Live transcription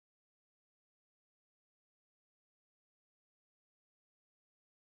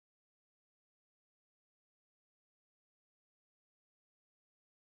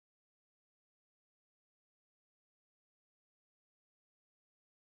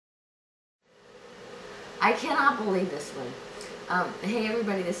I cannot believe this one. Hey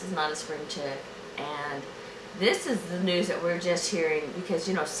everybody, this is Not a Spring Chick, and this is the news that we're just hearing because,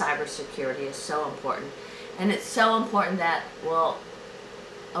 you know, cybersecurity is so important. And it's so important that, well,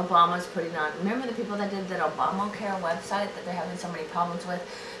 Obama's putting on, remember the people that did that Obamacare website that they're having so many problems with?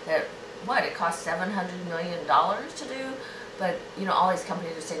 That, what, it cost $700 million to do? But, you know, all these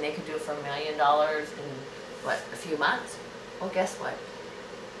companies are saying they could do it for $1 million in, what, a few months? Well, guess what?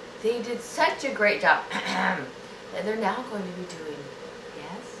 They did such a great job that they're now going to be doing,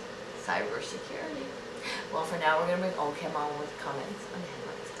 yes, cybersecurity. Well, for now, we're going to bring Oldecam on with comments on the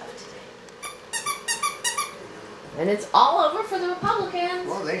headline stuff today. And it's all over for the Republicans.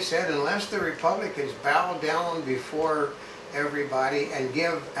 Well, they said unless the Republicans bow down before everybody and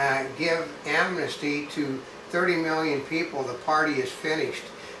give amnesty to 30 million people, the party is finished.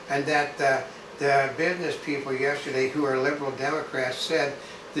 And that the business people yesterday, who are liberal Democrats, said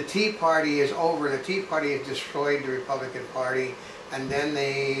the Tea Party is over. The Tea Party has destroyed the Republican Party. And then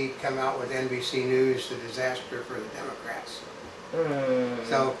they come out with NBC News, the disaster for the Democrats.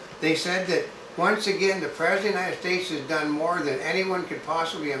 So they said that once again, the President of the United States has done more than anyone could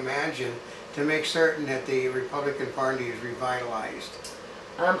possibly imagine to make certain that the Republican Party is revitalized.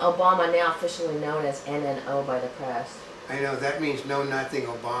 Obama, now officially known as NNO by the press. I know, that means Know Nothing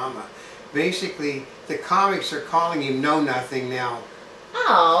Obama. Basically, the comics are calling him Know Nothing now.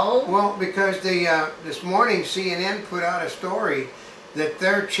 Oh. Well, because this morning CNN put out a story that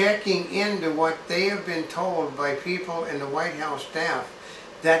they're checking into what they have been told by people in the White House staff,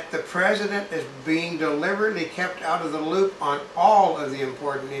 that the President is being deliberately kept out of the loop on all of the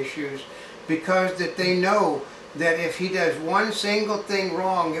important issues, because that they know that if he does one single thing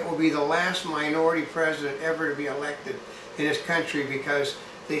wrong, it will be the last minority president ever to be elected in this country, because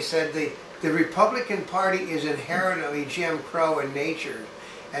they said the Republican Party is inherently Jim Crow in nature,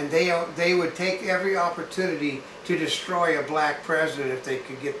 and they would take every opportunity to destroy a black president if they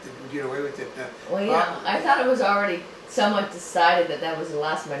could get away with it. Well, yeah, I thought it was already somewhat decided that that was the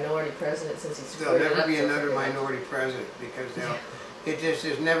last minority president since he screwed it up. There'll never be another minority president, because it just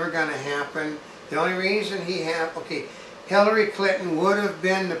is never going to happen. The only reason he had, okay, Hillary Clinton would have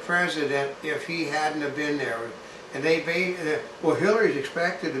been the president if he hadn't have been there. And well, Hillary's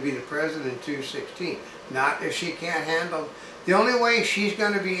expected to be the president in 2016. Not if she can't handle. The only way she's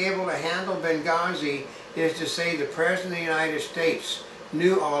going to be able to handle Benghazi is to say the President of the United States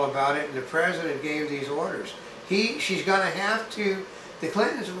knew all about it and the President gave these orders. She's going to have to, the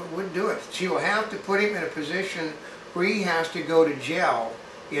Clintons wouldn't do it. She will have to put him in a position where he has to go to jail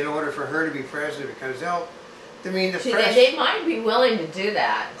in order for her to be president, because they might be willing to do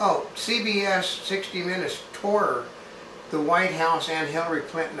that. Oh, CBS 60 Minutes tore the White House and Hillary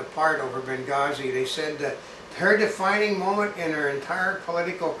Clinton apart over Benghazi. They said that her defining moment in her entire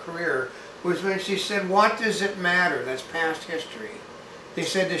political career was when she said, "What does it matter? That's past history." They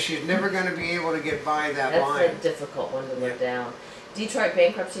said that she's never going to be able to get by that line. That's a difficult one to live down. Detroit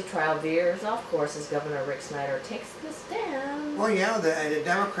bankruptcy trial veers off course as Governor Rick Snyder takes this down. Well, yeah, the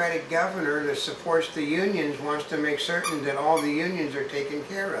Democratic governor that supports the unions wants to make certain that all the unions are taken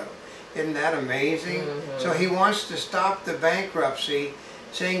care of. Isn't that amazing? So he wants to stop the bankruptcy,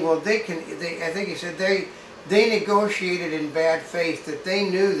 saying, well, I think he said they negotiated in bad faith, that they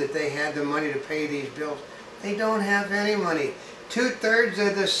knew that they had the money to pay these bills. They don't have any money. 2/3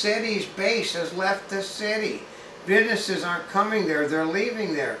 of the city's base has left the city. Businesses aren't coming there, they're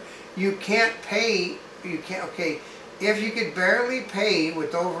leaving there. You can't pay, okay, if you could barely pay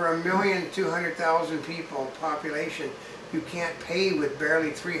with over 1,200,000 people population, you can't pay with barely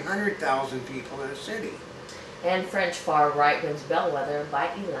 300,000 people in a city. And French far right wins bellwether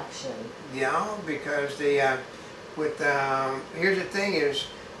by election. Yeah, because here's the thing is,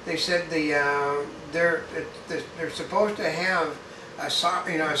 they said they're supposed to have a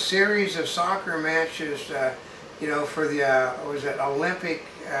series of soccer matches, for the Olympic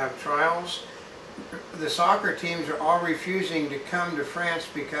trials. The soccer teams are all refusing to come to France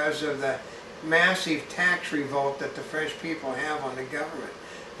because of the massive tax revolt that the French people have on the government.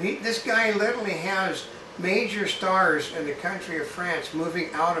 This guy literally has major stars in the country of France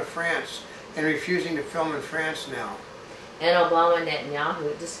moving out of France and refusing to film in France now. And Obama and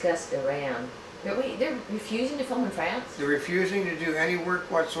Netanyahu discussed Iran. They're refusing to film in France? They're refusing to do any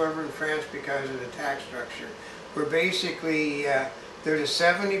work whatsoever in France because of the tax structure. Where basically there's a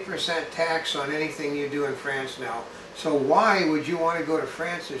 70% tax on anything you do in France now. So why would you want to go to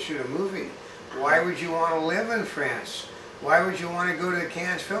France and shoot a movie? Why would you want to live in France? Why would you want to go to the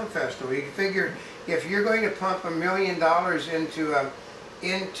Cannes Film Festival? You figure if you're going to pump $1 million into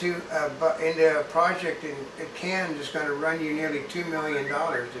into a project in Cannes that's going to run you nearly $2 million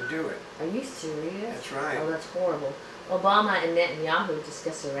to do it. Are you serious? That's right. Oh, that's horrible. Obama and Netanyahu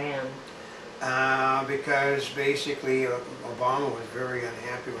discuss Iran. Because basically Obama was very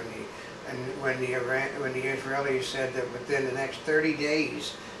unhappy when the Israelis said that within the next 30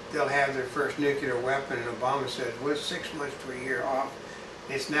 days they'll have their first nuclear weapon, and Obama said, well, it's 6 months to a year off.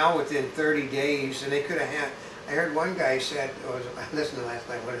 It's now within 30 days, and they could have had. I heard one guy said, I listened to last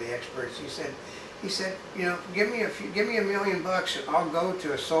night, one of the experts. He said, you know, give me $1 million, and I'll go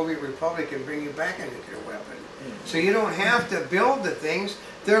to a Soviet republic and bring you back a nuclear weapon. So you don't have to build the things.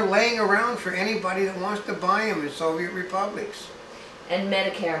 They're laying around for anybody that wants to buy them in Soviet republics. And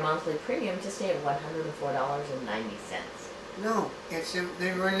Medicare monthly premium to stay at $104.90. No,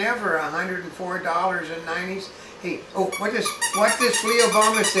 they were never $104.90. Hey, what does Lee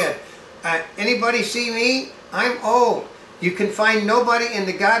Obama said? Anybody see me? I'm old. You can find nobody in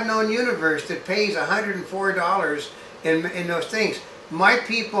the God-known universe that pays $104 in those things. My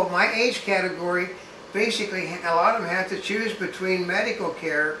people, my age category, basically a lot of them have to choose between medical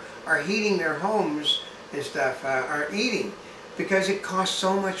care or heating their homes and stuff, or eating, because it costs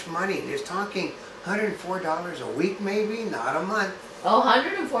so much money. It's talking $104 a week, maybe, not a month. Oh,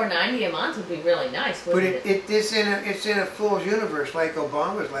 $104.90 a month would be really nice, wouldn't it? But it's in a fool's universe like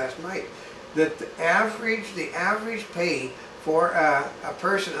Obama's last night. That the average pay for a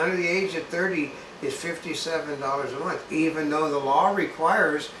person under the age of 30 is $57 a month, even though the law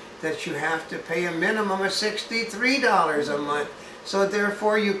requires that you have to pay a minimum of $63 a month. So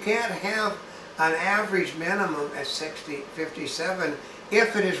therefore you can't have an average minimum at 57.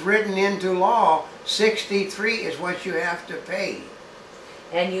 If it is written into law, 63 is what you have to pay.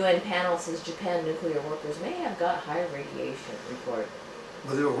 And UN panel says Japan nuclear workers may have got high radiation report.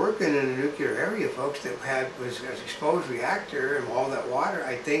 Well, they were working in a nuclear area, folks, that was an exposed reactor and all that water.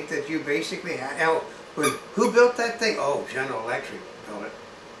 I think that you basically had. Now, who built that thing? Oh, General Electric built it.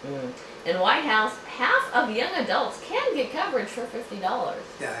 In White House, half of young adults can get coverage for $50.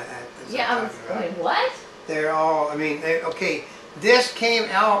 Yeah, I was going, what? They're all. I mean, okay. This came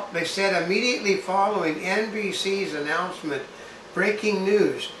out. They said immediately following NBC's announcement. Breaking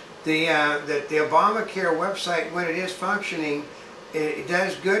news: that the Obamacare website, when it is functioning, it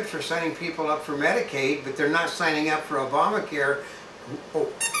does good for signing people up for Medicaid, but they're not signing up for Obamacare.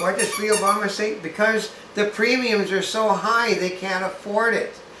 What does Free Obama say? Because the premiums are so high, they can't afford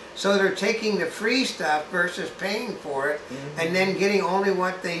it. So they're taking the free stuff versus paying for it, and then getting only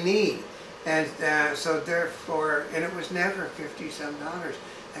what they need. And so therefore, and it was never $50-some.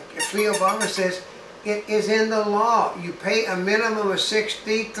 Free Obama says, it is in the law. You pay a minimum of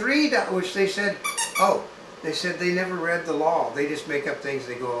 $63, which they said, they said they never read the law. They just make up things as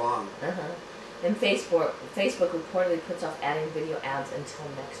they go along. And Facebook reportedly puts off adding video ads until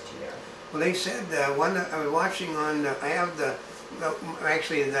next year. Well, they said, one I was watching on, I have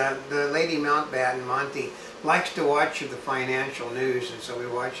actually the lady Mountbatten, Monty, likes to watch the financial news, and so we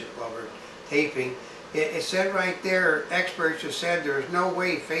watch it while we're taping. It said right there, experts have said there is no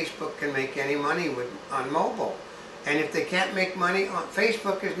way Facebook can make any money on mobile. And if they can't make money on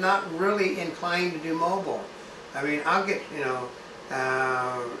Facebook, is not really inclined to do mobile. I mean, I'll get, you know,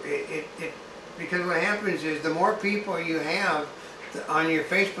 because what happens is the more people you have on your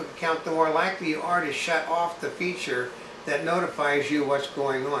Facebook account, the more likely you are to shut off the feature that notifies you what's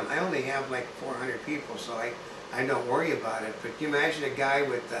going on. I only have like 400 people, so I don't worry about it. But you imagine a guy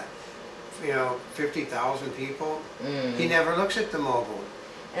with, 50,000 people, he never looks at the mobile.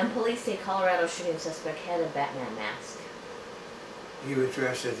 And police say Colorado shooting suspect had a Batman mask. He was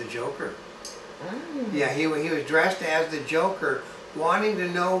dressed as the Joker. Yeah, he was dressed as the Joker, wanting to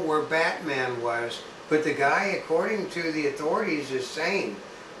know where Batman was. But the guy, according to the authorities, is saying,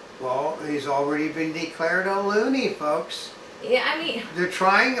 well, he's already been declared a loony, folks. Yeah, I mean, they're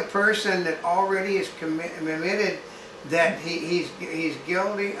trying a person that already is committed that he's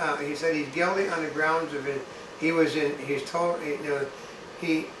guilty. He said he's guilty on the grounds of it.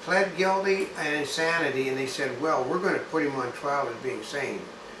 He pled guilty and insanity, and they said, well, we're going to put him on trial as being sane,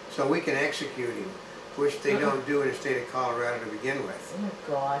 so we can execute him, which they don't do in the state of Colorado to begin with.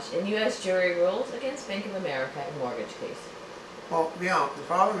 Oh gosh, and U.S. jury rules against Bank of America in mortgage case. Well, yeah, the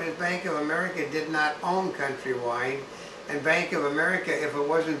problem is Bank of America did not own Countrywide, and Bank of America, if it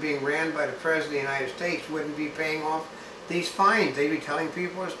wasn't being ran by the President of the United States, wouldn't be paying off these fines. They'd be telling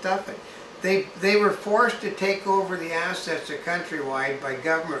people to stuff it. They were forced to take over the assets of Countrywide by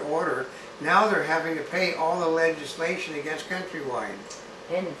government order. Now they're having to pay all the legislation against Countrywide.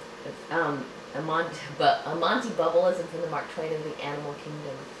 And a Monty Bubble isn't from the Mark Twain of the Animal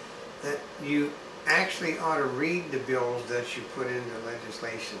Kingdom. That you actually ought to read the bills that you put into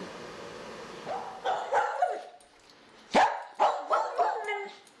legislation.